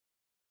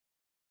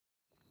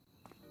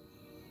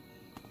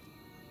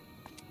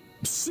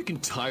sick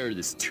and tired of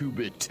this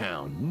two-bit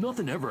town.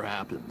 Nothing ever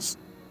happens.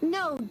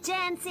 No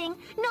dancing,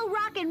 no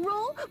rock and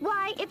roll.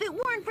 Why, if it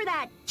weren't for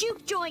that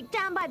juke joint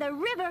down by the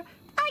river,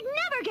 I'd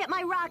never get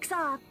my rocks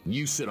off.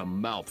 You said a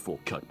mouthful,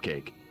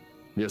 Cupcake.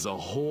 There's a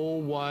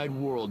whole wide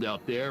world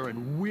out there,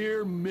 and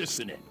we're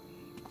missing it.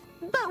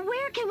 But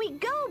where can we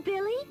go,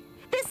 Billy?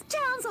 This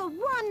town's a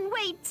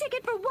one-way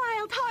ticket for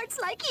wild hearts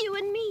like you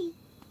and me.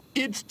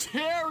 It's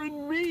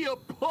tearing me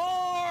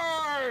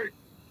apart!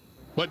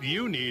 What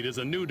you need is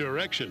a new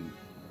direction.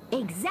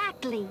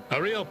 Exactly.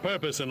 A real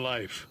purpose in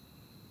life.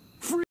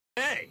 Free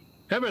A!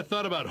 Ever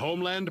thought about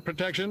homeland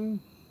protection?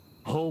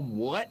 Home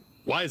what?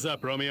 Wise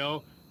up,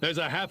 Romeo. There's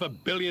a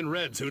 500 million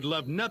Reds who'd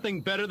love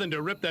nothing better than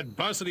to rip that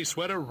varsity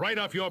sweater right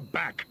off your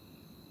back.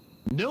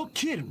 No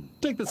kidding.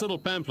 Take this little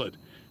pamphlet.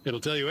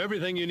 It'll tell you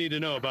everything you need to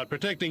know about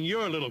protecting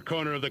your little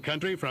corner of the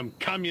country from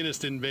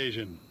communist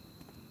invasion.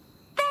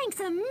 Thanks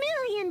a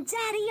million,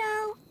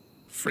 Daddy-O.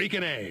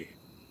 Freaking A.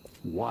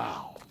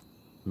 Wow.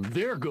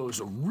 There goes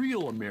a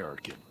real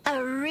American.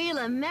 A real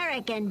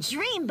American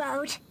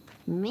dreamboat.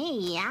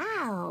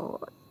 Meow.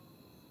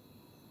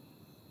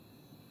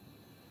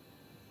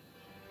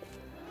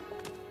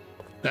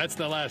 That's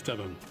the last of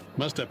them.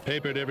 Must have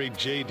papered every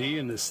JD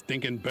in this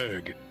stinking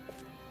burg.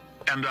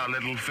 And our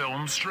little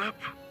film strip?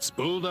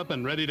 Spooled up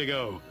and ready to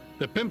go.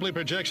 The pimply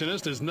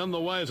projectionist is none the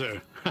wiser.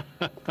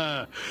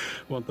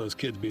 Won't those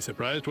kids be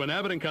surprised when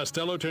Abbott and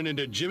Costello turn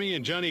into Jimmy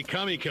and Johnny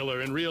Commie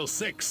Killer in Reel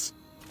 6?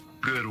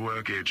 Good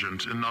work,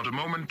 Agent, and not a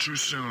moment too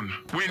soon.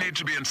 We need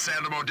to be in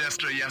Santa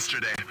Modesta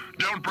yesterday.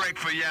 Don't break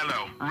for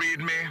yellow. Read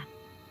me?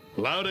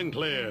 Loud and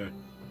clear.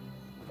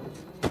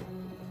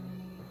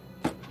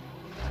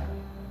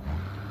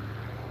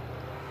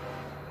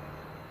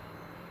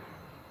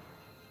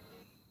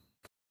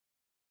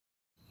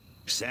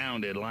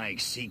 Sounded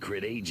like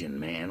Secret Agent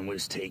Man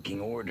was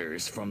taking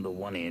orders from the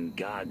one in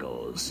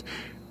goggles.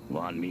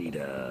 Want me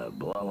to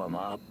blow him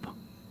up?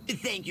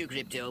 Thank you,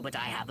 Crypto, but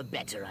I have a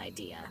better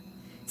idea.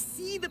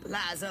 See the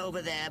plaza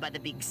over there by the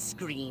big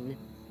screen?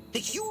 The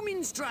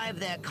humans drive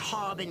their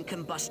carbon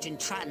combustion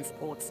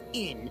transports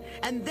in,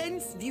 and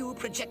thence view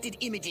projected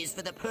images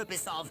for the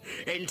purpose of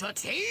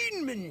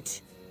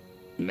entertainment.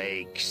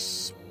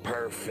 Makes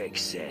perfect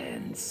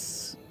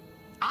sense.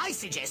 I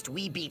suggest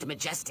we beat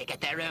Majestic at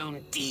their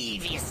own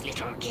devious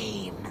little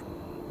game.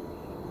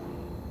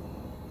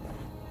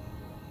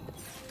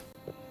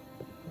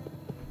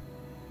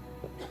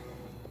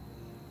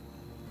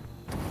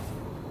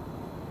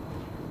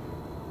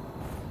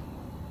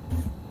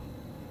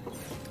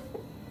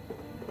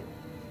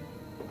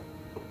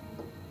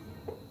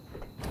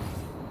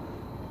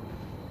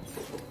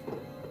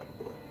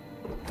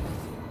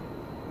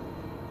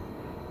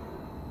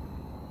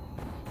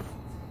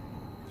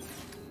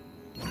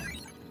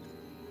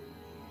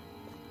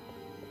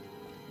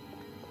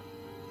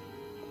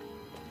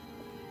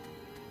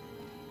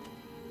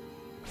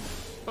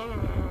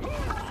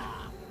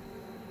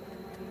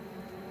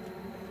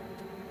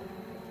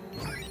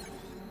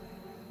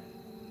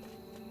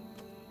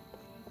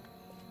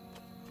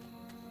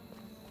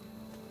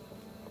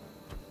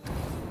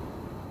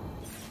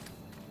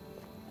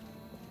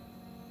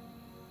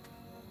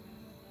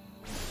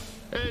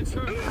 It's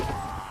her.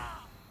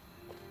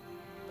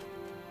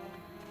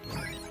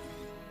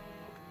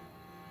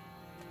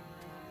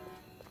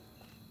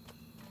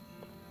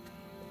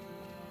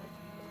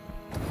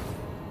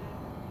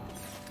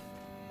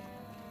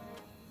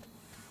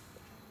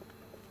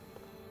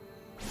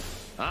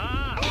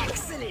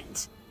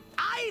 Excellent!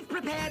 I've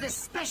prepared a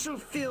special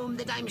film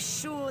that I'm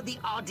sure the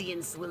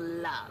audience will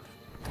love.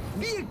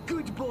 Be a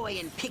good boy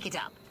and pick it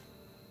up.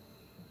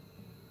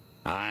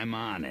 I'm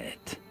on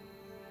it.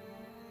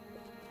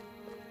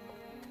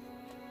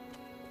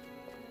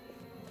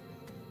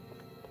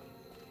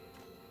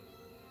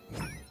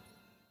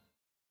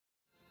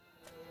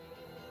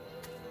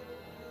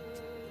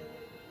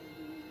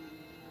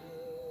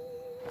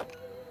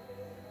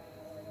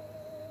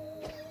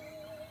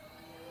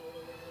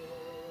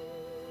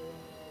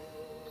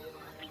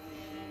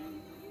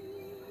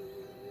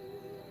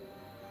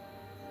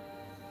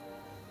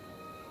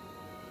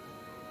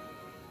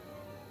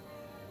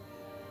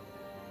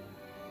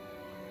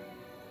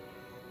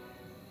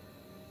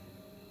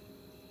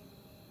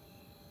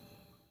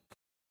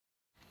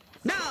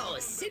 Now,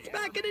 sit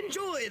back and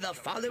enjoy the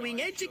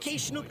following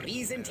educational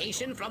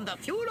presentation from the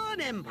Furon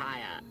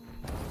Empire.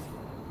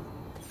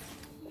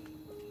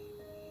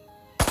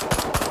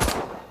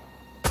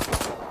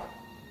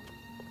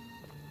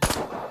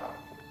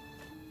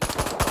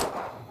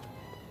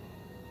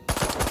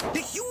 The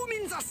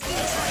humans are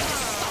still trying to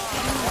stop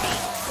the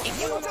movie.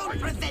 If you don't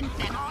prevent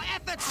them, our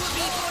efforts will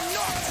be for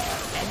naught.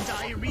 And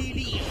I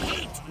really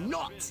hate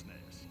naught.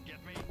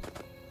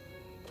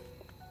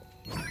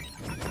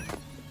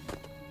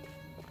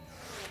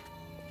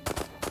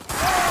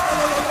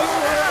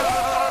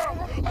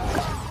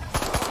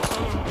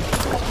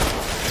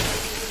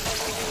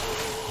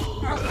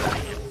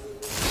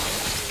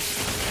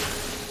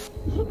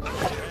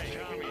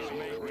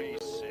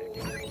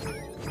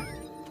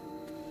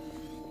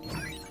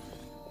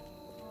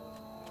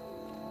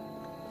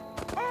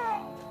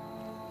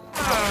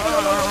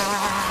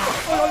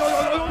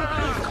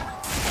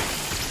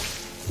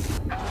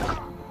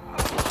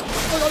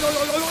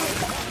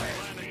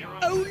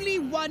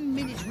 1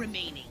 minute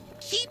remaining.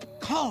 Keep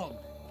calm.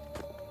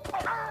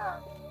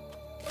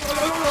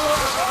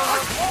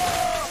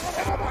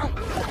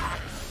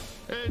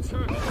 It's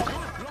her.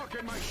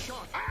 Blocking my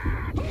shot.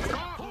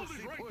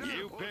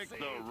 You picked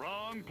the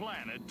wrong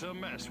planet to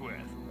mess with.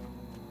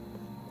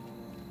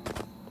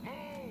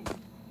 Move!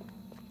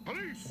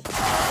 Police!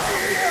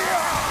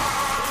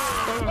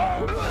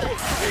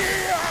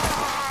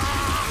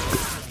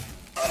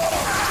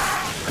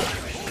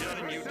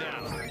 Shutting you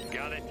down.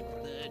 Got it?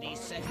 30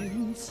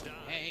 seconds.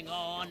 Hang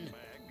on.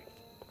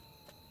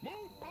 Move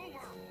over!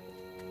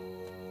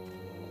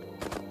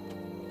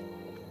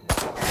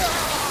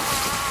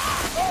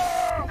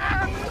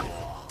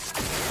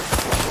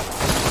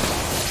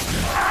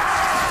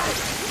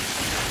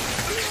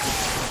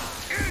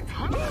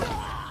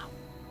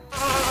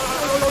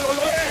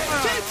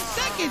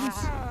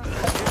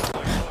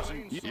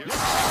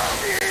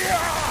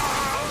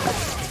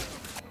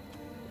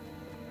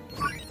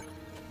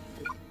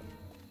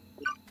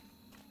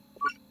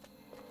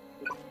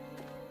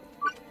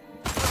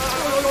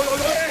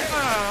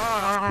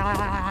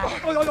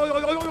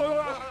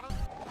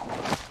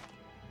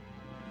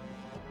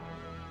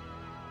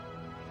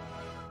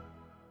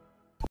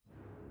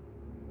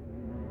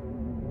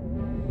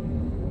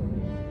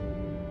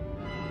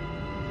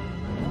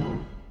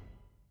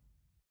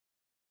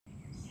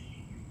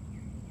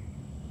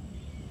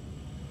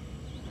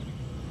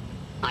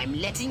 I'm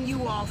letting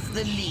you off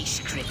the leash,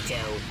 Crypto.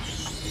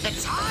 The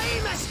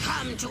time has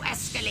come to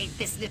escalate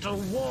this little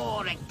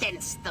war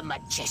against the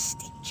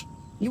Majestic.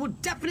 You will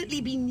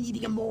definitely be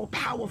needing a more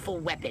powerful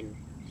weapon.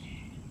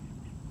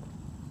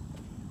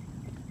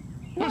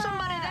 Was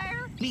somebody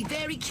there? Be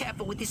very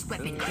careful with this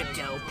weapon,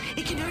 Crypto.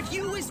 It can hurt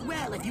you as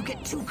well if you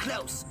get too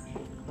close.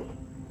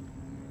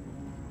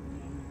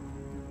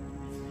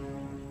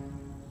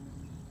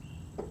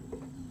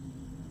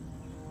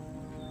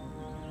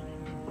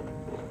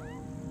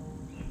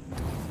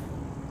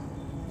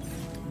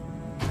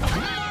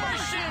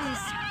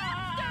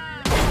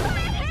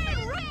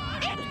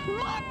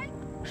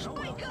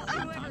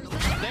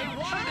 They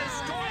want to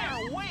destroy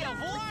our way of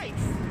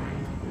life!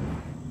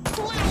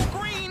 Little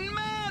green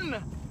men!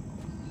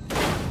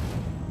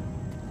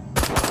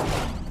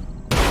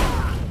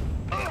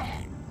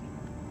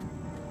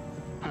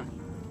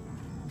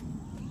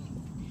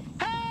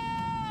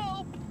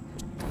 Help!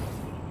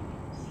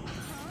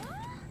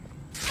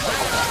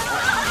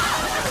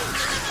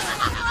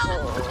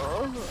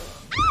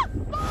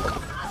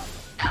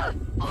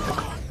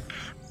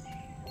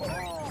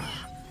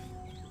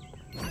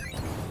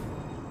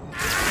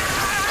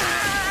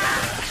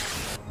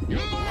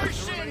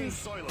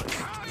 Silence.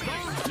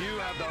 You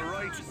have the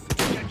right to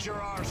get your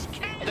arse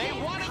kicked. They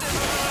wanted to...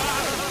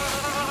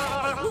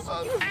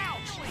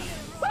 Ouch!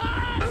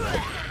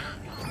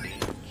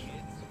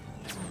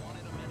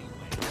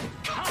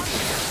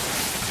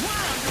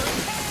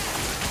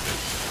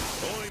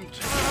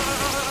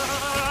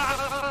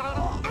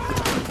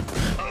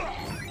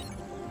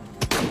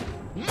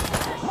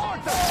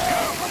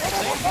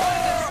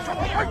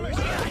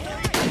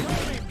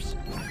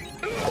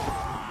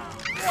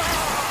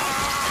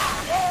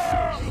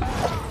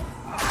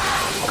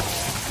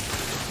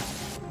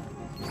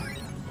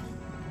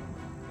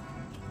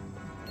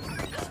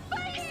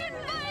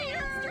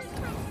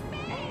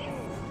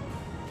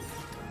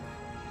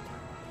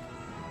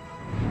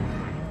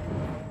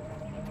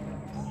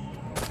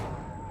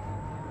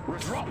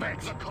 Drop it!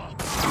 It's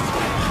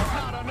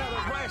not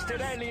another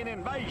blasted alien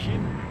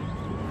invasion.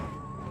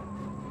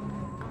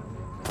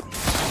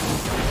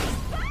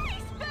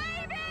 Space,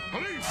 baby!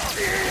 Police!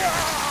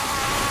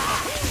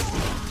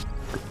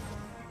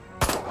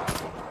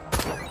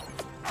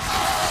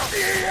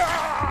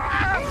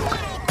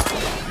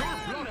 You're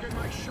blocking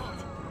my shot.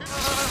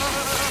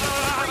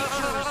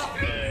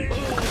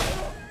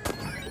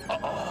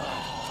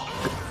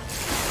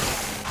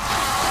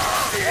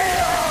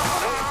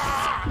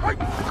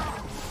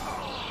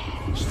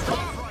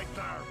 Stop right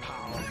there,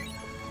 pal.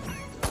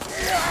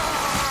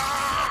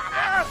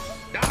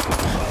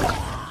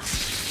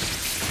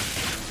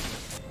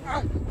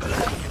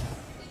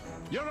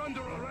 You're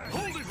under arrest.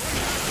 Hold it right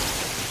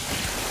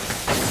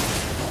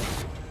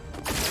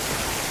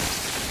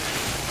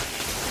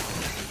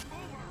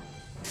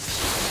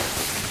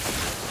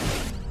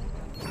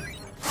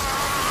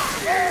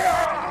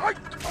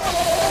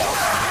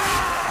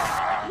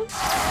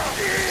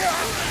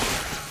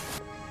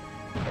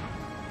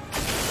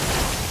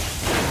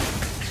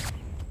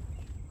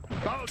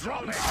I'll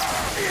drop it.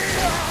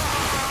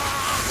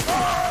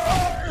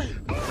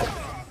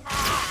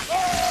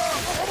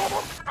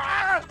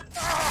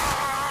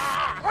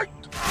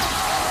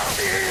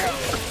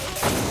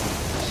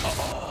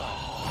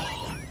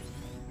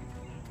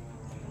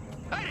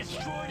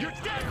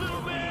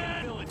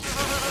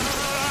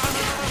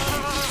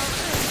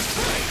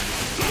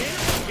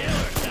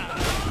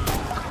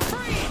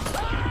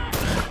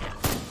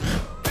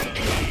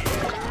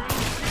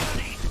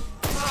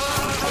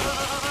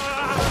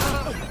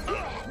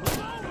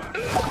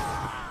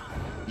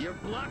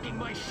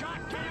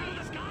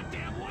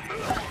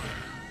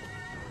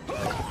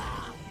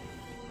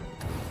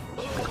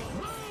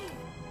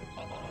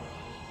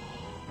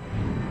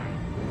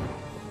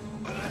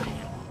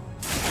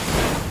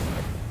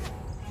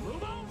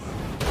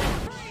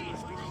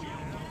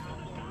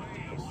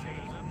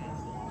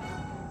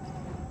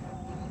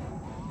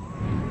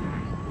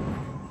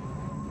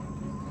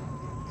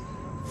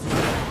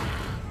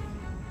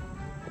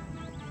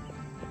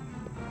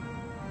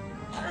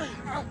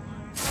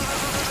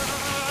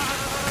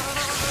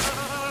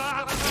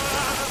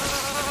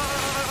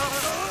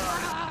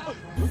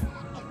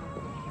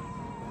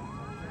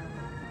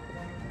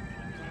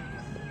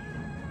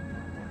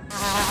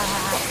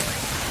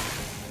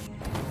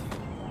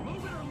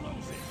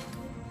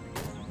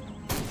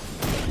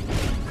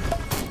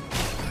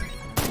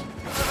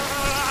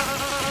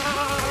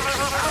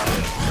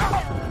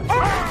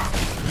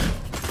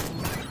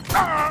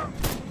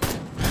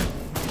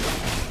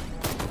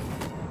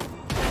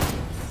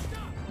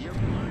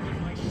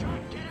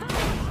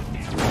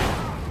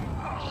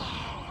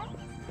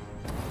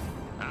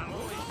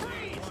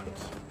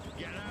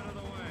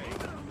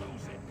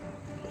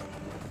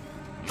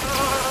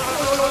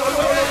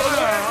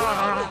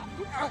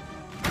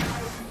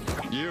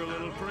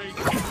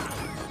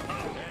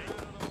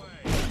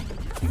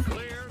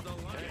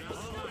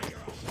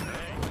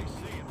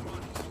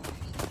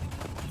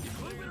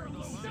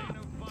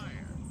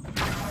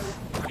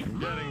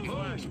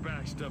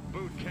 Nice to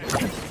boot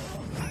camp.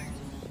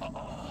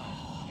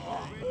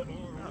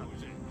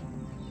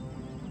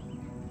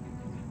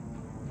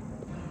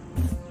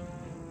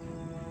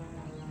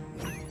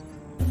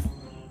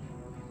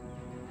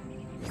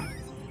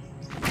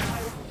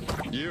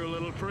 You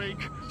little freak,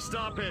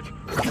 stop it!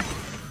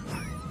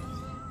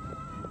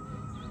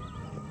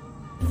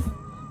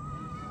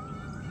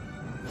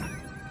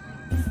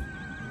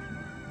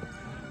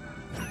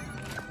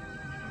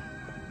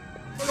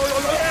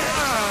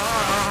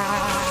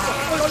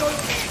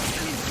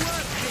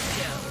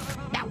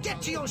 Now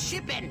get to your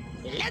shipping.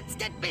 Let's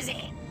get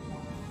busy.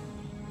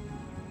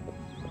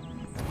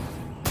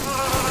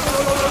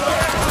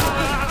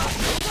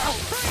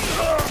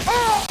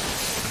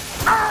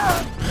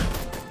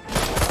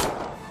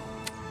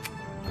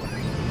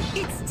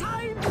 It's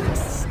time to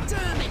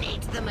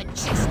exterminate the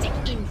majestic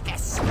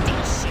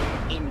infestation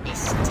in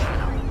this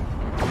town.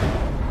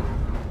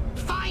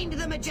 Find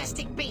the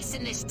majestic base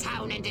in this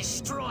town and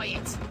destroy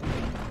it.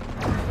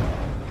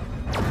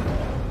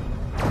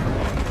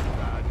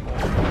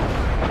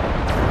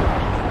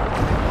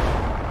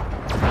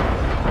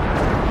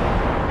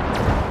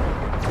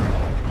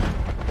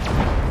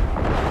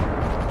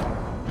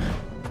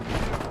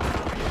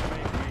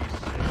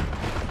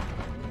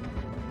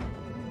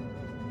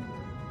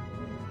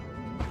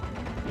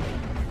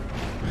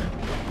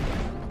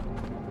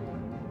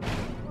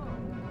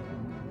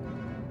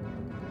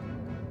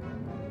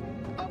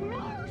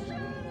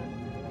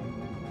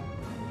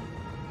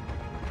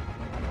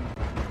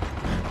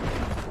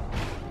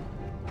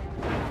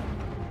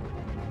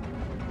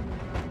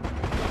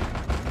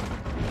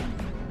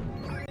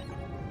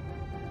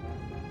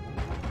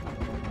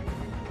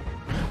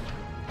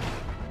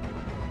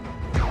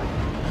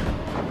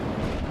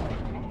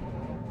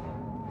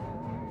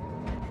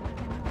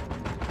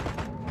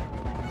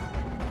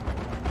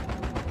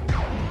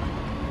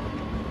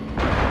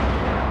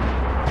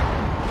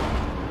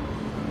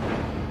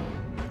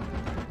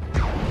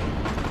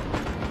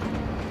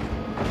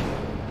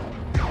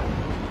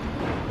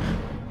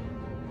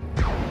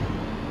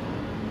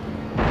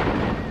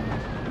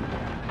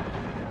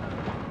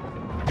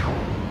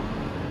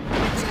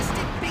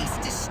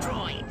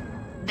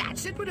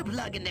 Put a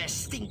plug in their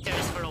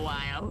stinkers for a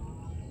while.